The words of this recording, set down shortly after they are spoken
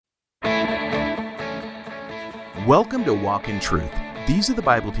Welcome to Walk in Truth. These are the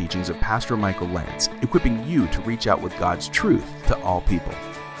Bible teachings of Pastor Michael Lance, equipping you to reach out with God's truth to all people.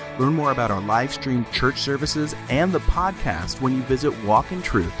 Learn more about our live-streamed church services and the podcast when you visit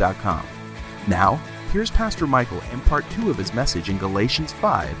walkintruth.com. Now, here's Pastor Michael and part 2 of his message in Galatians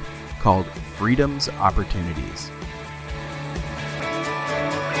 5 called Freedom's Opportunities.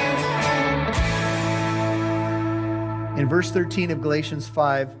 In verse 13 of Galatians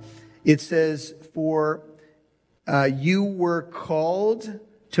 5, it says, For you were called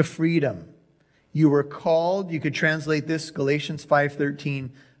to freedom. You were called, you could translate this, Galatians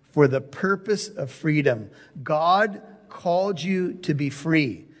 5:13, for the purpose of freedom. God called you to be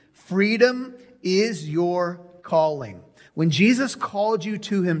free. Freedom is your calling. When Jesus called you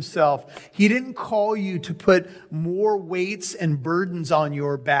to himself, he didn't call you to put more weights and burdens on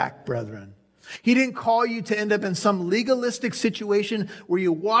your back, brethren. He didn't call you to end up in some legalistic situation where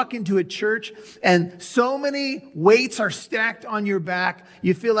you walk into a church and so many weights are stacked on your back,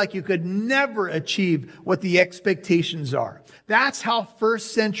 you feel like you could never achieve what the expectations are. That's how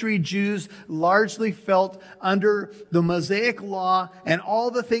first century Jews largely felt under the Mosaic law and all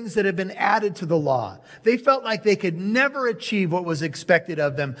the things that have been added to the law. They felt like they could never achieve what was expected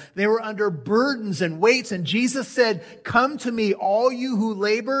of them. They were under burdens and weights, and Jesus said, "Come to me, all you who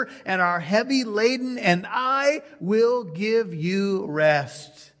labor and are heavy laden, and I will give you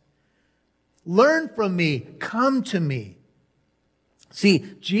rest. Learn from me, come to me." See,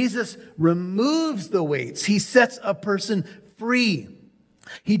 Jesus removes the weights. He sets a person free.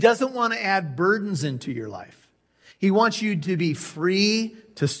 He doesn't want to add burdens into your life. He wants you to be free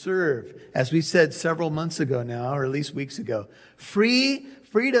to serve. As we said several months ago now, or at least weeks ago,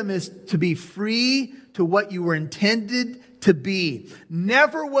 freedom is to be free to what you were intended to be.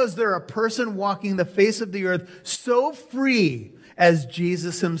 Never was there a person walking the face of the earth so free as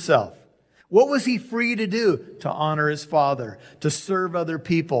Jesus himself. What was he free to do? To honor his Father, to serve other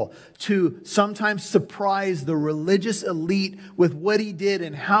people, to sometimes surprise the religious elite with what he did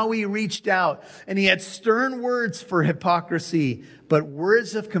and how he reached out. And he had stern words for hypocrisy, but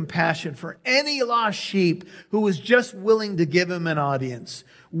words of compassion for any lost sheep who was just willing to give him an audience,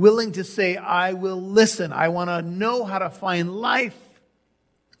 willing to say, "I will listen. I want to know how to find life."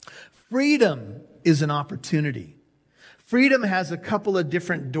 Freedom is an opportunity. Freedom has a couple of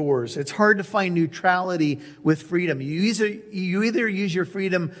different doors. It's hard to find neutrality with freedom. You either use your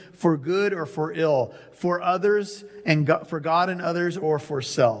freedom for good or for ill, for others and for God and others, or for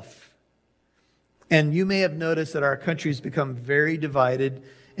self. And you may have noticed that our country's become very divided,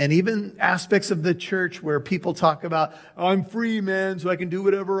 and even aspects of the church where people talk about, "I'm free, man, so I can do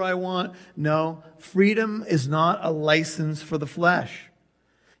whatever I want." No, freedom is not a license for the flesh.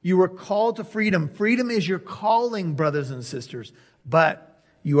 You were called to freedom. Freedom is your calling, brothers and sisters. But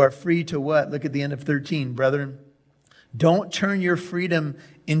you are free to what? Look at the end of 13, brethren. Don't turn your freedom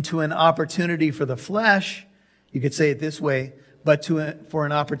into an opportunity for the flesh. You could say it this way, but for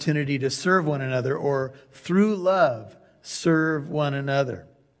an opportunity to serve one another, or through love, serve one another.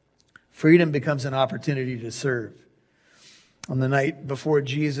 Freedom becomes an opportunity to serve. On the night before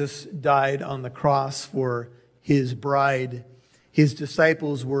Jesus died on the cross for his bride, his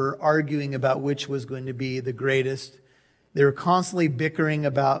disciples were arguing about which was going to be the greatest. They were constantly bickering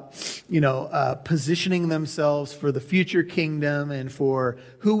about, positioning themselves for the future kingdom and for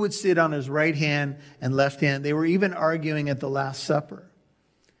who would sit on his right hand and left hand. They were even arguing at the Last Supper.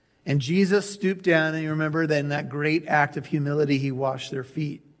 And Jesus stooped down, and you remember that in that great act of humility, he washed their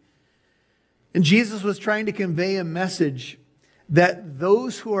feet. And Jesus was trying to convey a message that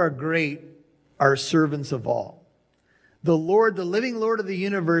those who are great are servants of all. The Lord, the living Lord of the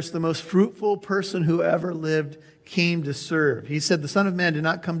universe, the most fruitful person who ever lived, came to serve. He said, "The Son of Man did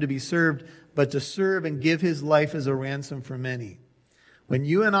not come to be served, but to serve and give his life as a ransom for many." When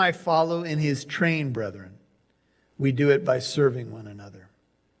you and I follow in his train, brethren, we do it by serving one another.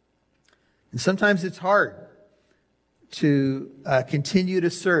 And sometimes it's hard to continue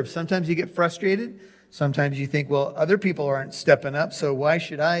to serve. Sometimes you get frustrated. Sometimes you think, well, other people aren't stepping up, so why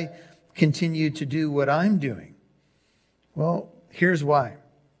should I continue to do what I'm doing? Well, here's why.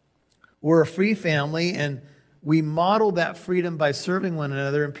 We're a free family, and we model that freedom by serving one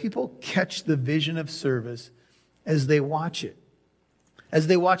another, and people catch the vision of service as they watch it. As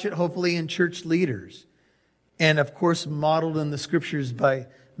they watch it, hopefully, in church leaders. And, of course, modeled in the scriptures by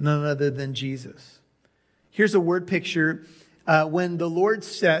none other than Jesus. Here's a word picture. When the Lord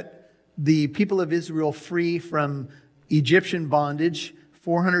set the people of Israel free from Egyptian bondage,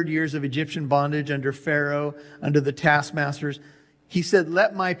 400 years of Egyptian bondage under Pharaoh, under the taskmasters, he said,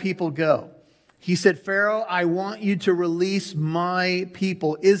 "Let my people go." He said, Pharaoh, I want you to release my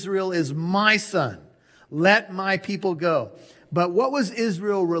people. Israel is my son. Let my people go. But what was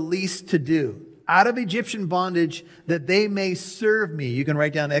Israel released to do? Out of Egyptian bondage, that they may serve me. You can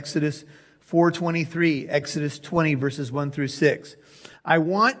write down Exodus 4:23, Exodus 20, verses 1 through 6. I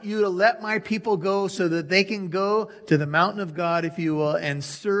want you to let my people go so that they can go to the mountain of God, if you will, and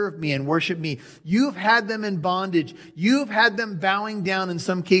serve me and worship me. You've had them in bondage. You've had them bowing down in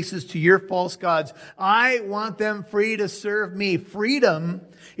some cases to your false gods. I want them free to serve me. Freedom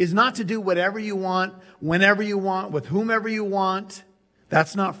is not to do whatever you want, whenever you want, with whomever you want.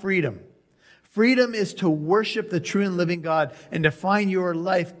 That's not freedom. Freedom is to worship the true and living God and to find your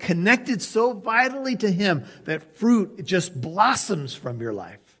life connected so vitally to Him that fruit just blossoms from your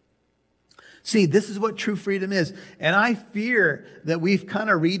life. See, this is what true freedom is. And I fear that we've kind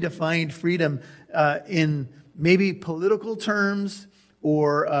of redefined freedom in maybe political terms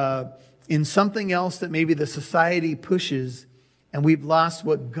or in something else that maybe the society pushes, and we've lost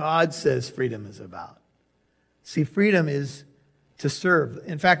what God says freedom is about. See, freedom is to serve.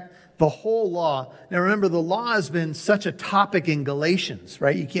 In fact, the whole law. Now remember, the law has been such a topic in Galatians,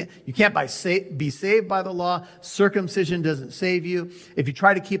 right? You can't be saved by the law. Circumcision doesn't save you. If you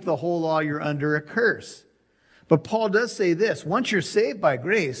try to keep the whole law, you're under a curse. But Paul does say this: once you're saved by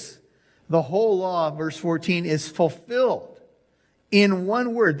grace, the whole law, verse 14, is fulfilled in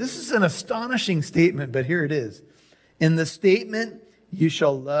one word. This is an astonishing statement, but here it is. In the statement, you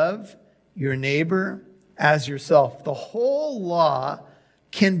shall love your neighbor as yourself. The whole law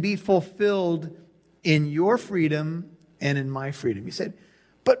can be fulfilled in your freedom and in my freedom. You said,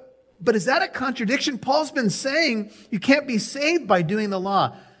 but is that a contradiction? Paul's been saying you can't be saved by doing the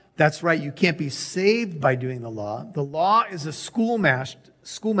law. That's right, you can't be saved by doing the law. The law is a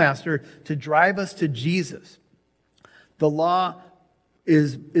schoolmaster to drive us to Jesus. The law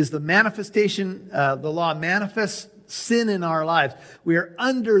is the manifestation, the law manifests sin in our lives. We are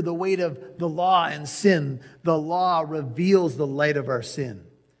under the weight of the law and sin. The law reveals the light of our sin.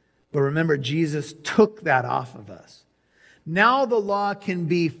 But remember, Jesus took that off of us. Now the law can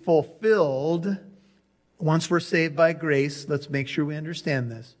be fulfilled once we're saved by grace. Let's make sure we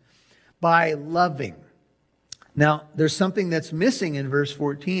understand this. By loving. Now, there's something that's missing in verse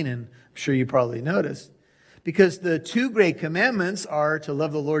 14, and I'm sure you probably noticed. Because the two great commandments are to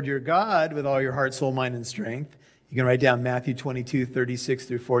love the Lord your God with all your heart, soul, mind, and strength. You can write down Matthew 22, 36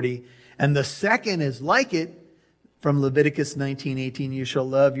 through 40. And the second is like it from Leviticus 19:18. You shall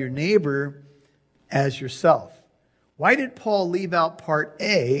love your neighbor as yourself. Why did Paul leave out part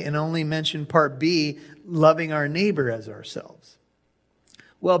A and only mention part B, loving our neighbor as ourselves?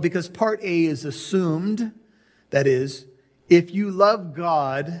 Well, because part A is assumed. That is, if you love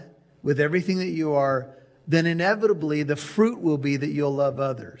God with everything that you are, then inevitably the fruit will be that you'll love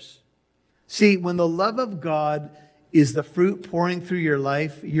others. See, when the love of God is the fruit pouring through your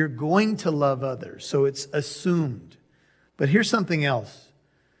life, you're going to love others. So it's assumed. But here's something else.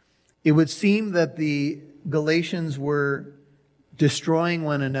 It would seem that the Galatians were destroying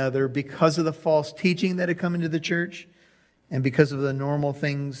one another because of the false teaching that had come into the church and because of the normal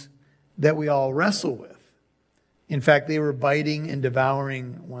things that we all wrestle with. In fact, they were biting and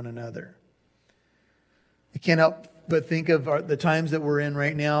devouring one another. I can't help but think of the times that we're in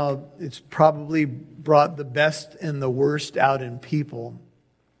right now. It's probably brought the best and the worst out in people.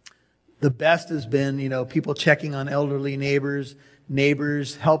 The best has been, people checking on elderly neighbors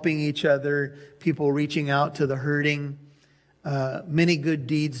helping each other, people reaching out to the hurting. Many good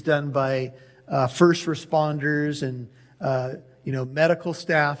deeds done by first responders and medical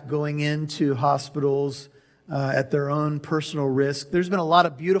staff going into hospitals at their own personal risk. There's been a lot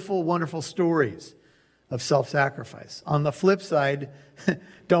of beautiful, wonderful stories of self-sacrifice. On the flip side,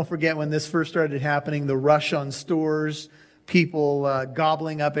 don't forget when this first started happening, the rush on stores, people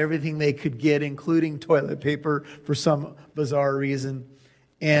gobbling up everything they could get, including toilet paper for some bizarre reason,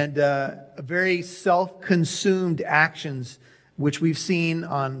 and very self-consumed actions, which we've seen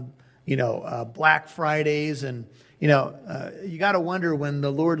on, Black Fridays. And, you got to wonder when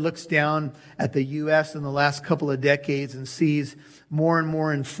the Lord looks down at the U.S. in the last couple of decades and sees more and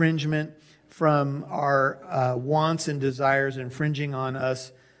more infringement from our wants and desires infringing on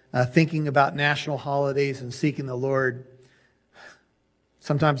us, thinking about national holidays and seeking the Lord.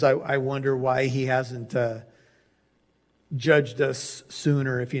 Sometimes I wonder why He hasn't judged us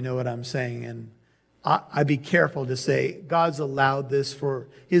sooner, if you know what I'm saying. And I'd be careful to say God's allowed this for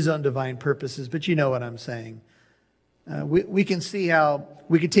His own divine purposes, but you know what I'm saying. We can see how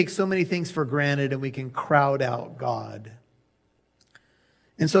we can take so many things for granted and we can crowd out God.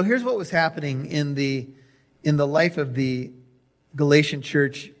 And so here's what was happening in the life of the Galatian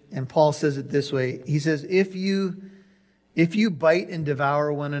church And Paul says it this way. He says, if you bite and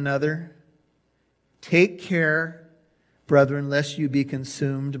devour one another, take care, brethren, lest you be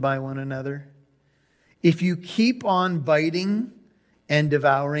consumed by one another. If you keep on biting and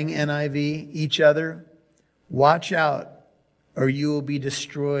devouring, NIV, each other, watch out, or you will be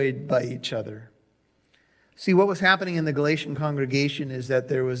destroyed by each other. See, what was happening in the Galatian congregation is that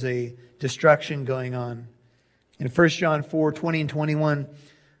there was a destruction going on. In 1 John 4, 20 and 21,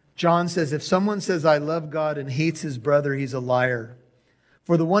 John says, if someone says, I love God and hates his brother, he's a liar.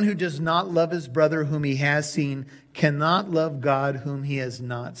 For the one who does not love his brother whom he has seen cannot love God whom he has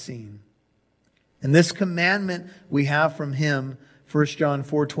not seen. And this commandment we have from him, 1 John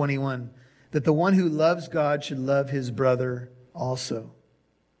 4:21, that the one who loves God should love his brother also.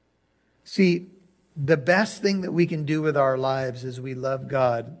 See, the best thing that we can do with our lives as we love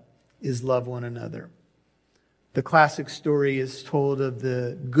God is love one another. The classic story is told of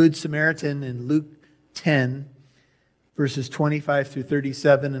the Good Samaritan in Luke 10, verses 25 through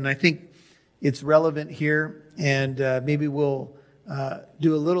 37. And I think it's relevant here. And maybe we'll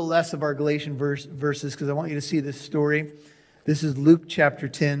do a little less of our Galatian verses because I want you to see this story. This is Luke chapter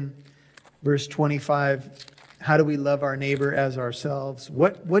 10, verse 25. How do we love our neighbor as ourselves?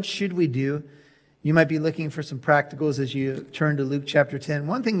 What should we do? You might be looking for some practicals as you turn to Luke chapter 10.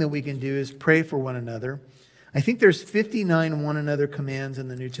 One thing that we can do is pray for one another. I think there's 59 one another commands in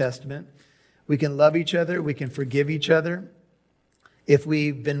the New Testament. We can love each other. We can forgive each other. If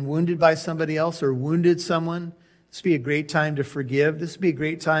we've been wounded by somebody else or wounded someone, this would be a great time to forgive. This would be a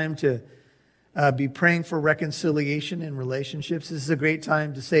great time to be praying for reconciliation in relationships. This is a great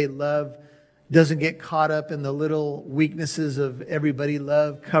time to say love doesn't get caught up in the little weaknesses of everybody.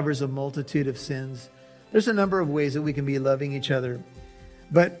 Love covers a multitude of sins. There's a number of ways that we can be loving each other.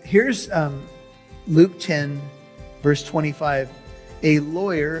 But here's Luke 10, verse 25. A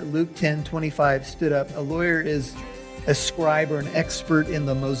lawyer, Luke 10:25, stood up. A lawyer is a scribe or an expert in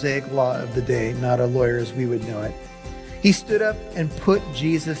the Mosaic law of the day, not a lawyer as we would know it. He stood up and put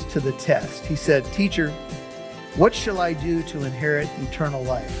Jesus to the test. He said, Teacher, what shall I do to inherit eternal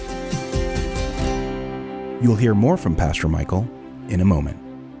life? You'll hear more from Pastor Michael in a moment.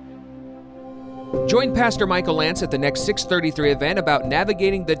 Join Pastor Michael Lance at the next 633 event about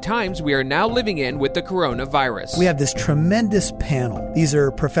navigating the times we are now living in with the coronavirus. We have this tremendous panel. These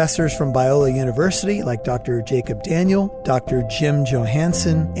are professors from Biola University, like Dr. Jacob Daniel, Dr. Jim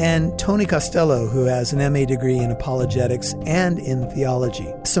Johansson, and Tony Costello, who has an MA degree in apologetics and in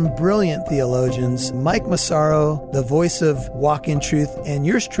theology. Some brilliant theologians. Mike Massaro, the voice of Walk in Truth, and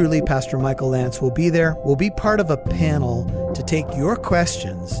yours truly, Pastor Michael Lance, will be there. We'll be part of a panel to take your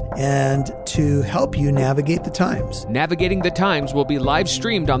questions and to help you navigate the times. Navigating the Times will be live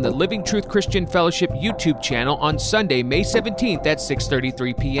streamed on the Living Truth Christian Fellowship YouTube channel on Sunday, May 17th at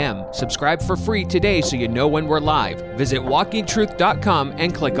 6:33 p.m. Subscribe for free today so you know when we're live. Visit walkintruth.com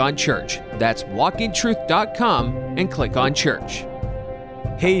and click on church. That's walkintruth.com and click on church.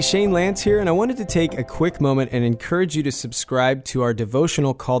 Hey, Shane Lance here, and I wanted to take a quick moment and encourage you to subscribe to our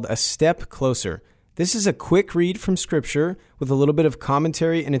devotional called A Step Closer. This is a quick read from Scripture with a little bit of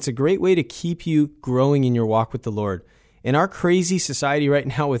commentary, and it's a great way to keep you growing in your walk with the Lord. In our crazy society right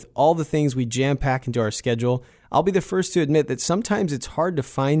now, with all the things we jam-pack into our schedule, I'll be the first to admit that sometimes it's hard to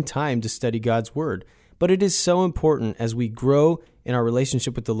find time to study God's Word. But it is so important as we grow in our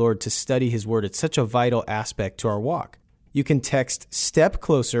relationship with the Lord to study His Word. It's such a vital aspect to our walk. You can text STEP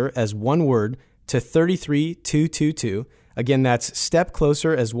CLOSER as one word to 33222. Again, that's STEP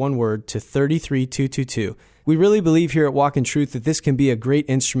CLOSER as one word to 33222. We really believe here at Walk in Truth that this can be a great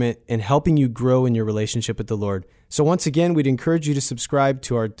instrument in helping you grow in your relationship with the Lord. So once again, we'd encourage you to subscribe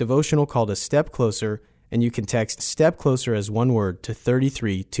to our devotional called A Step Closer, and you can text STEP CLOSER as one word to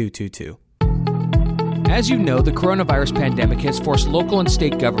 33222. As you know, the coronavirus pandemic has forced local and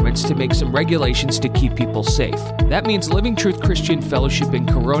state governments to make some regulations to keep people safe. That means Living Truth Christian Fellowship in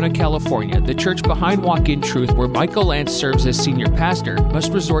Corona, California, the church behind Walk in Truth, where Michael Lance serves as senior pastor,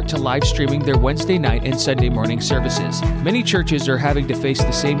 must resort to live streaming their Wednesday night and Sunday morning services. Many churches are having to face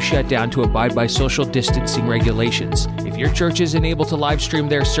the same shutdown to abide by social distancing regulations. If your church isn't able to live stream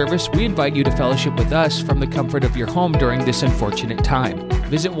their service, we invite you to fellowship with us from the comfort of your home during this unfortunate time.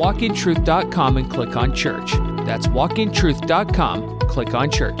 Visit walkintruth.com and click on church. That's walkintruth.com. Click on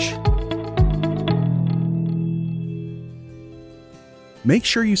church. Make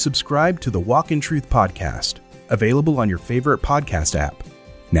sure you subscribe to the Walk in Truth podcast, available on your favorite podcast app.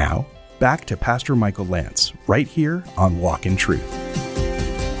 Now, back to Pastor Michael Lance, right here on Walk in Truth.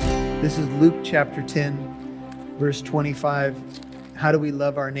 This is Luke chapter 10, verse 25. How do we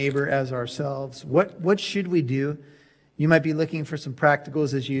love our neighbor as ourselves? What should we do? You might be looking for some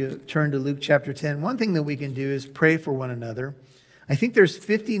practicals as you turn to Luke chapter 10. One thing that we can do is pray for one another. I think there's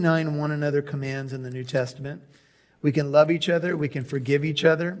 59 one another commands in the New Testament. We can love each other. We can forgive each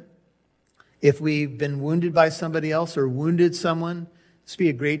other. If we've been wounded by somebody else or wounded someone, this would be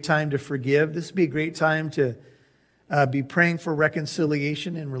a great time to forgive. This would be a great time to be praying for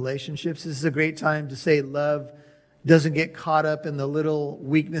reconciliation in relationships. This is a great time to say love doesn't get caught up in the little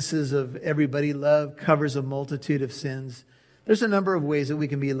weaknesses of everybody. Love covers a multitude of sins. There's a number of ways that we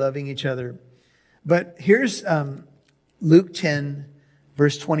can be loving each other. But here's Luke 10,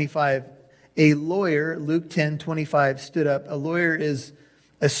 verse 25. A lawyer, Luke 10:25, stood up. A lawyer is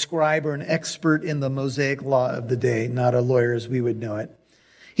a scribe or an expert in the Mosaic law of the day, not a lawyer as we would know it.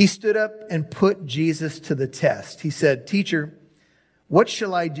 He stood up and put Jesus to the test. He said, "Teacher, what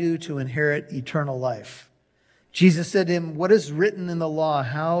shall I do to inherit eternal life?" Jesus said to him, "What is written in the law?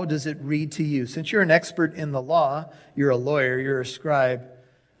 How does it read to you?" Since you're an expert in the law, you're a lawyer, you're a scribe,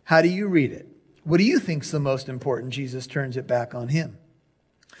 how do you read it? What do you think is the most important? Jesus turns it back on him.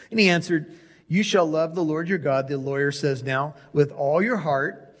 And he answered, "You shall love the Lord your God," the lawyer says now, "with all your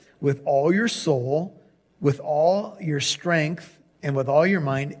heart, with all your soul, with all your strength, and with all your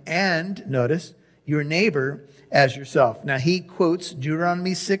mind, and," notice, "your neighbor as yourself." Now he quotes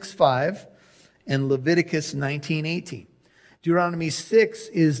Deuteronomy 6:5 and Leviticus 19:18. Deuteronomy 6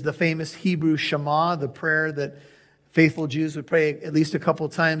 is the famous Hebrew Shema, the prayer that faithful Jews would pray at least a couple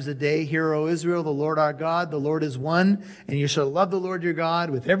times a day. "Hear, O Israel, the Lord our God, the Lord is one, and you shall love the Lord your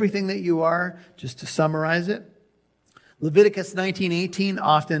God with everything that you are," just to summarize it. Leviticus 19:18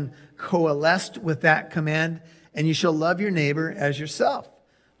 often coalesced with that command, "and you shall love your neighbor as yourself."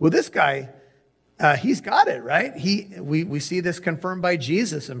 Well, this guy, he's got it, right? We see this confirmed by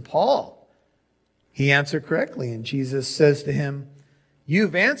Jesus and Paul. He answered correctly, and Jesus says to him,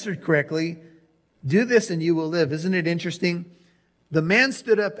 "You've answered correctly. Do this and you will live." Isn't it interesting? The man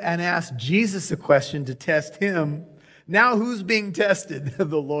stood up and asked Jesus a question to test him. Now who's being tested?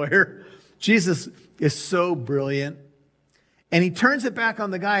 The lawyer. Jesus is so brilliant. And he turns it back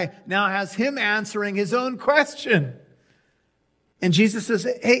on the guy, now has him answering his own question. And Jesus says,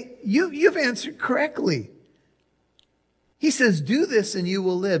 "Hey, you've answered correctly." He says, "Do this and you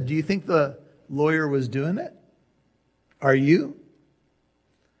will live." Do you think the lawyer was doing it? Are you?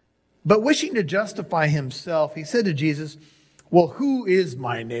 But wishing to justify himself, he said to Jesus, "Well, who is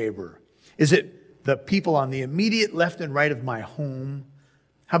my neighbor? Is it the people on the immediate left and right of my home?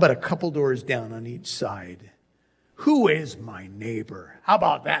 How about a couple doors down on each side? Who is my neighbor? How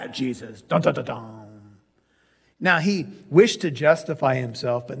about that, Jesus?" Dun, dun, dun, dun. Now, he wished to justify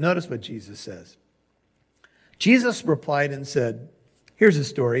himself, but notice what Jesus says. Jesus replied and said, here's a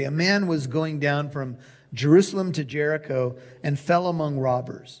story. A man was going down from Jerusalem to Jericho and fell among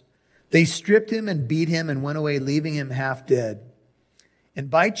robbers. They stripped him and beat him and went away, leaving him half dead. And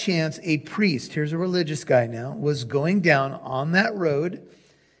by chance, a priest, here's a religious guy now, was going down on that road.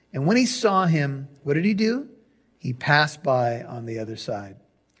 And when he saw him, what did he do? He passed by on the other side.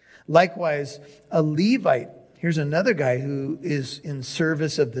 Likewise, a Levite, here's another guy who is in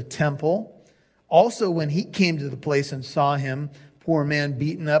service of the temple. Also, when he came to the place and saw him, poor man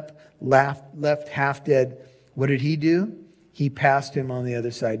beaten up, left half dead, what did he do? He passed him on the other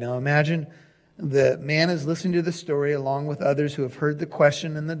side. Now imagine the man is listening to the story along with others who have heard the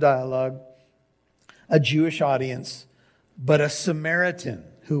question and the dialogue, a Jewish audience, but a Samaritan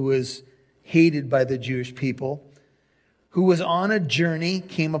who was hated by the Jewish people, who was on a journey,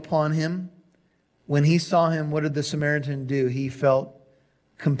 came upon him. When he saw him, what did the Samaritan do? He felt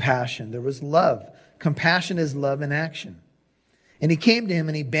compassion. There was love. Compassion is love in action. And he came to him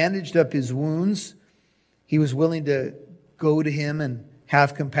and he bandaged up his wounds. He was willing to go to him and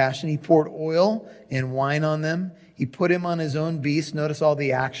have compassion. He poured oil and wine on them. He put him on his own beast. Notice all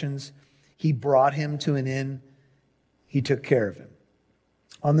the actions. He brought him to an inn. He took care of him.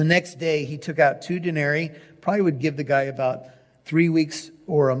 On the next day, he took out 2 denarii, probably would give the guy about 3 weeks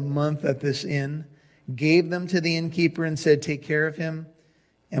or a month at this inn, gave them to the innkeeper and said, "Take care of him,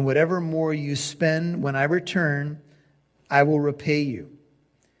 and whatever more you spend when I return, I will repay you."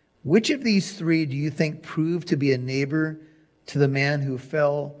 Which of these 3 do you think proved to be a neighbor to the man who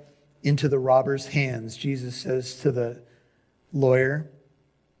fell into the robber's hands? Jesus says to the lawyer.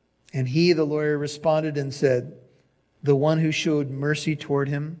 And he, the lawyer, responded and said, "The one who showed mercy toward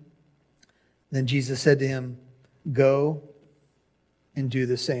him." Then Jesus said to him, "Go and do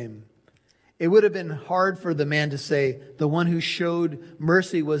the same." It would have been hard for the man to say the one who showed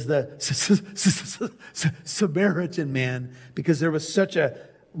mercy was the Samaritan man, because there was such a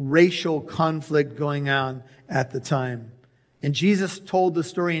racial conflict going on at the time. And Jesus told the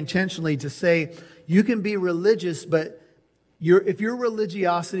story intentionally to say, you can be religious, but If your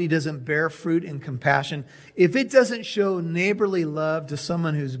religiosity doesn't bear fruit in compassion, if it doesn't show neighborly love to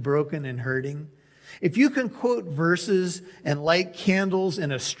someone who's broken and hurting, if you can quote verses and light candles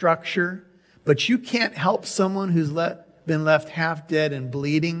in a structure, but you can't help someone who's been left half dead and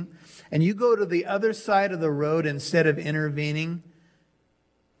bleeding, and you go to the other side of the road instead of intervening,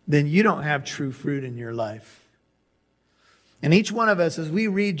 then you don't have true fruit in your life. And each one of us, as we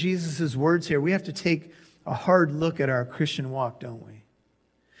read Jesus' words here, we have to take a hard look at our Christian walk, don't we?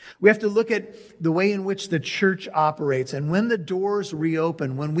 We have to look at the way in which the church operates. And when the doors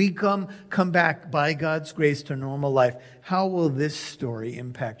reopen, when we come back by God's grace to normal life, how will this story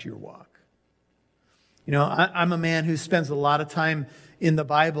impact your walk? You know, I'm a man who spends a lot of time in the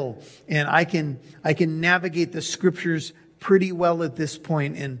Bible, and I can navigate the scriptures pretty well at this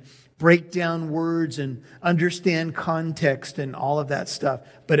point and break down words and understand context and all of that stuff.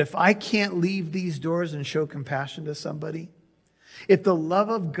 But if I can't leave these doors and show compassion to somebody, if the love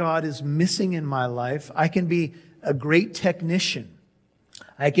of God is missing in my life, I can be a great technician.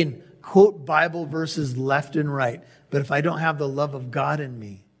 I can quote Bible verses left and right. But if I don't have the love of God in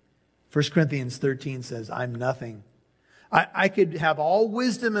me, 1 Corinthians 13 says, I'm nothing. I could have all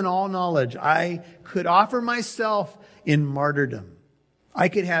wisdom and all knowledge. I could offer myself in martyrdom. I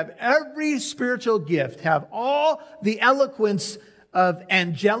could have every spiritual gift, have all the eloquence of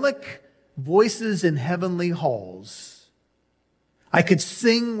angelic voices in heavenly halls. I could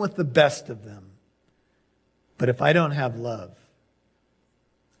sing with the best of them. But if I don't have love,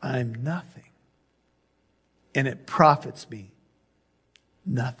 I'm nothing. And it profits me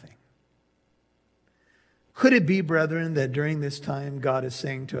nothing. Could it be, brethren, that during this time God is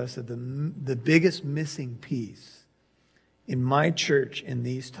saying to us that the biggest missing piece in my church in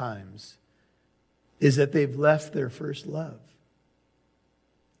these times is that they've left their first love?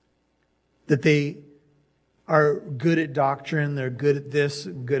 That they are good at doctrine, they're good at this,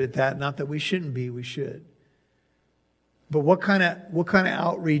 good at that. Not that we shouldn't be, we should. But what kind of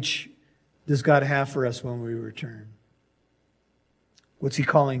outreach does God have for us when we return? What's He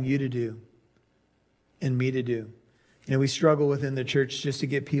calling you to do and me to do? You know, we struggle within the church just to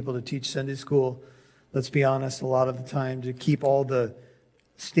get people to teach Sunday school. Let's be honest, a lot of the time, to keep all the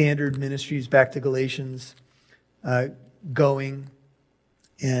standard ministries, back to Galatians, going.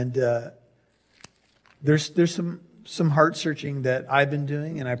 And there's some heart searching that I've been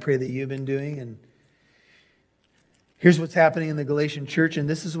doing, and I pray that you've been doing. And here's what's happening in the Galatian church, and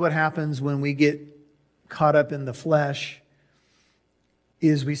this is what happens when we get caught up in the flesh,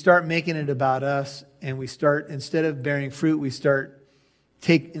 is we start making it about us, and we start, instead of bearing fruit,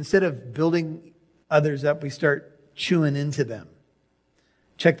 instead of building others up, we start chewing into them.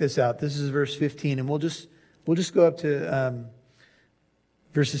 Check this out. This is verse 15, and we'll just go up to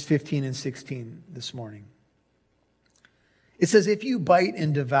verses 15 and 16 this morning. It says, if you bite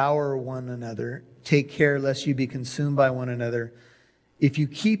and devour one another, take care lest you be consumed by one another. If you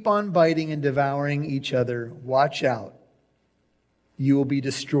keep on biting and devouring each other, watch out. You will be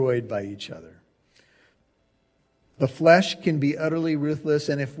destroyed by each other. The flesh can be utterly ruthless,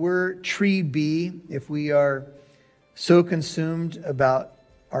 and if we're tree B, if we are so consumed about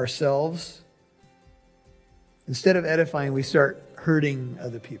ourselves, instead of edifying, we start hurting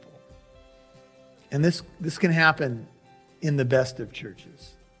other people. And this can happen in the best of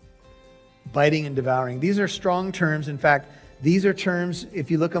churches. Biting and devouring. These are strong terms. In fact, these are terms,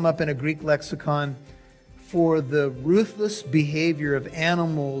 if you look them up in a Greek lexicon, for the ruthless behavior of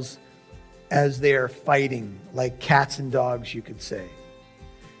animals as they are fighting, like cats and dogs, you could say.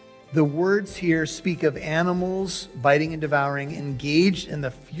 The words here speak of animals, biting and devouring, engaged in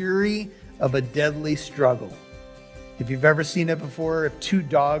the fury of a deadly struggle. If you've ever seen it before, if two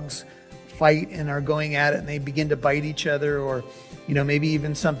dogs fight and are going at it and they begin to bite each other, or maybe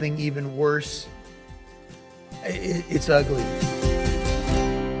even something even worse, it's ugly.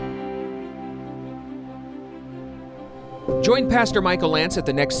 Join Pastor Michael Lance at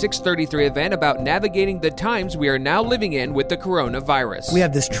the next 633 event about navigating the times we are now living in with the coronavirus. We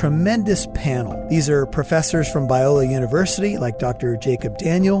have this tremendous panel. These are professors from Biola University, like Dr. Jacob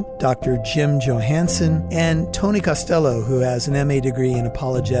Daniel, Dr. Jim Johansson, and Tony Costello, who has an MA degree in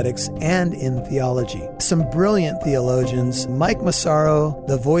apologetics and in theology. Some brilliant theologians. Mike Massaro,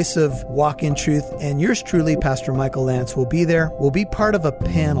 the voice of Walk in Truth, and yours truly, Pastor Michael Lance, will be there. We'll be part of a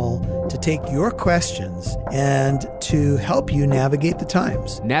panel to take your questions and to help you navigate the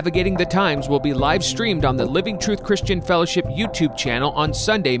times. Navigating the Times will be live streamed on the Living Truth Christian Fellowship YouTube channel on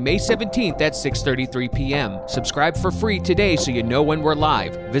Sunday, May 17th at 6:33 p.m. Subscribe for free today so you know when we're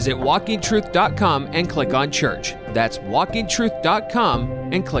live. Visit walkintruth.com and click on church. That's walkintruth.com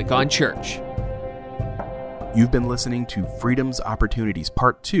and click on church. You've been listening to Freedom's Opportunities,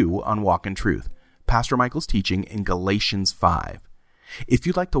 Part 2 on Walk in Truth, Pastor Michael's teaching in Galatians 5. If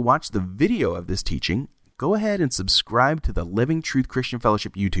you'd like to watch the video of this teaching, go ahead and subscribe to the Living Truth Christian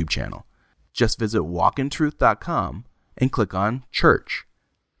Fellowship YouTube channel. Just visit walkintruth.com and click on Church.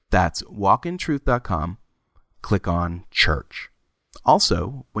 That's walkintruth.com, click on Church.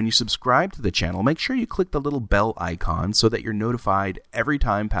 Also, when you subscribe to the channel, make sure you click the little bell icon so that you're notified every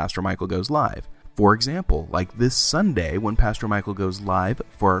time Pastor Michael goes live. For example, like this Sunday when Pastor Michael goes live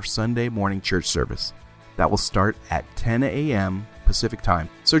for our Sunday morning church service. That will start at 10 a.m. Pacific time,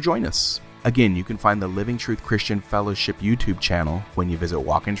 so join us. Again, you can find the Living Truth Christian Fellowship YouTube channel when you visit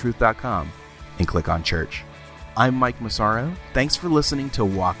walkintruth.com and click on Church. I'm Mike Massaro. Thanks for listening to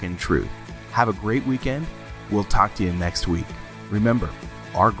Walk in Truth. Have a great weekend. We'll talk to you next week. Remember,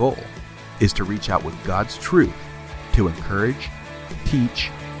 our goal is to reach out with God's truth to encourage, teach,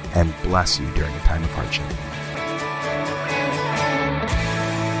 and bless you during a time of hardship.